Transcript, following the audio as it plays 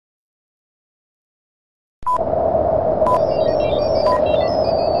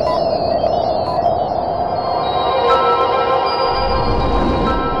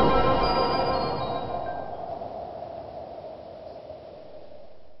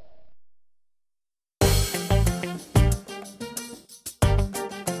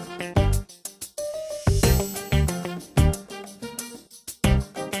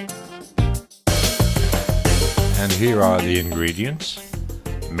Here are the ingredients: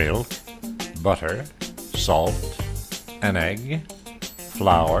 milk, butter, salt, an egg,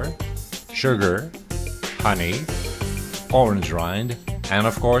 flour, sugar, honey, orange rind, and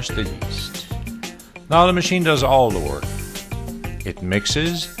of course the yeast. Now the machine does all the work. It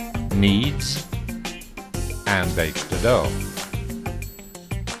mixes, kneads, and bakes the dough.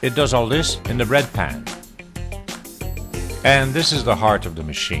 It does all this in the bread pan. And this is the heart of the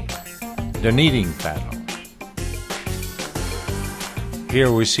machine, the kneading paddle. Here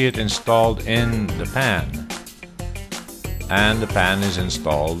we see it installed in the pan, and the pan is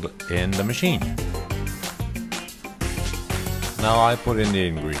installed in the machine. Now I put in the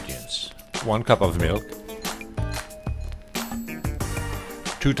ingredients: 1 cup of milk,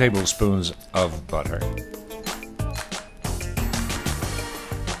 2 tablespoons of butter,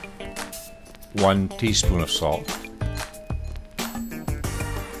 1 teaspoon of salt,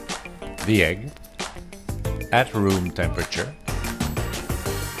 the egg at room temperature,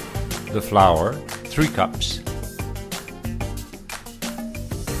 the flour, 3 cups,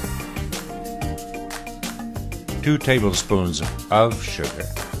 two tablespoons of sugar,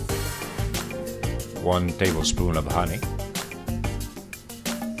 1 tablespoon of honey,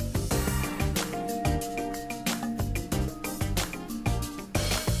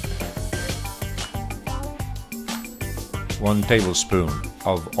 one tablespoon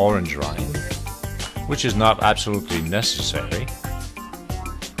of orange rind, which is not absolutely necessary,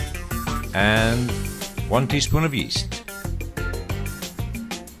 and 1 teaspoon of yeast.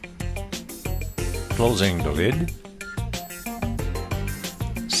 Closing the lid,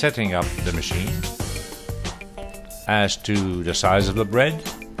 setting up the machine. As to the size of the bread,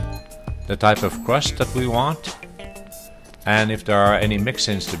 the type of crust that we want, and if there are any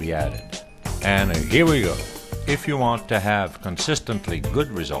mix-ins to be added. And here we go. If you want to have consistently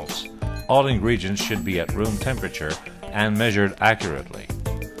good results, all ingredients should be at room temperature and measured accurately.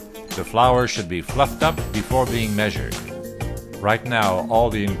 The flour should be fluffed up before being measured. Right now, all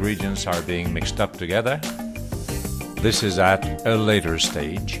the ingredients are being mixed up together. This is at a later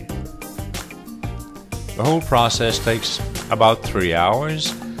stage. The whole process takes about 3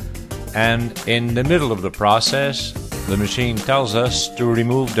 hours, and in the middle of the process, the machine tells us to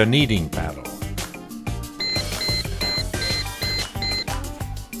remove the kneading paddle.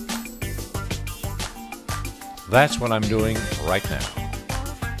 That's what I'm doing right now.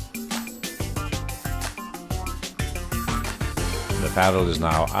 The paddle is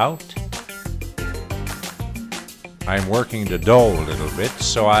now out. I'm working the dough a little bit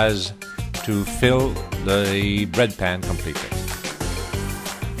so as to fill the bread pan completely.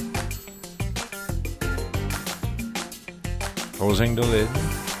 Closing the lid,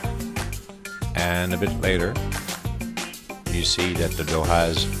 and a bit later you see that the dough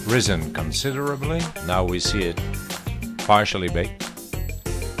has risen considerably. Now we see it partially baked,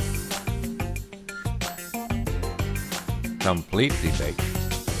 completely baked,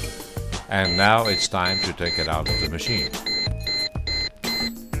 and now it's time to take it out of the machine.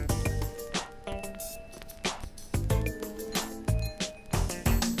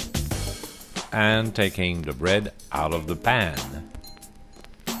 And taking the bread out of the pan.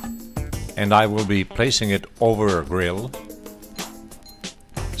 And I will be placing it over a grill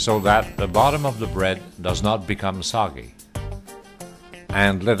so that the bottom of the bread does not become soggy,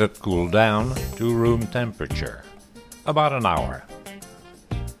 and let it cool down to room temperature, about an hour.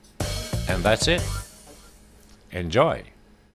 And that's it. Enjoy!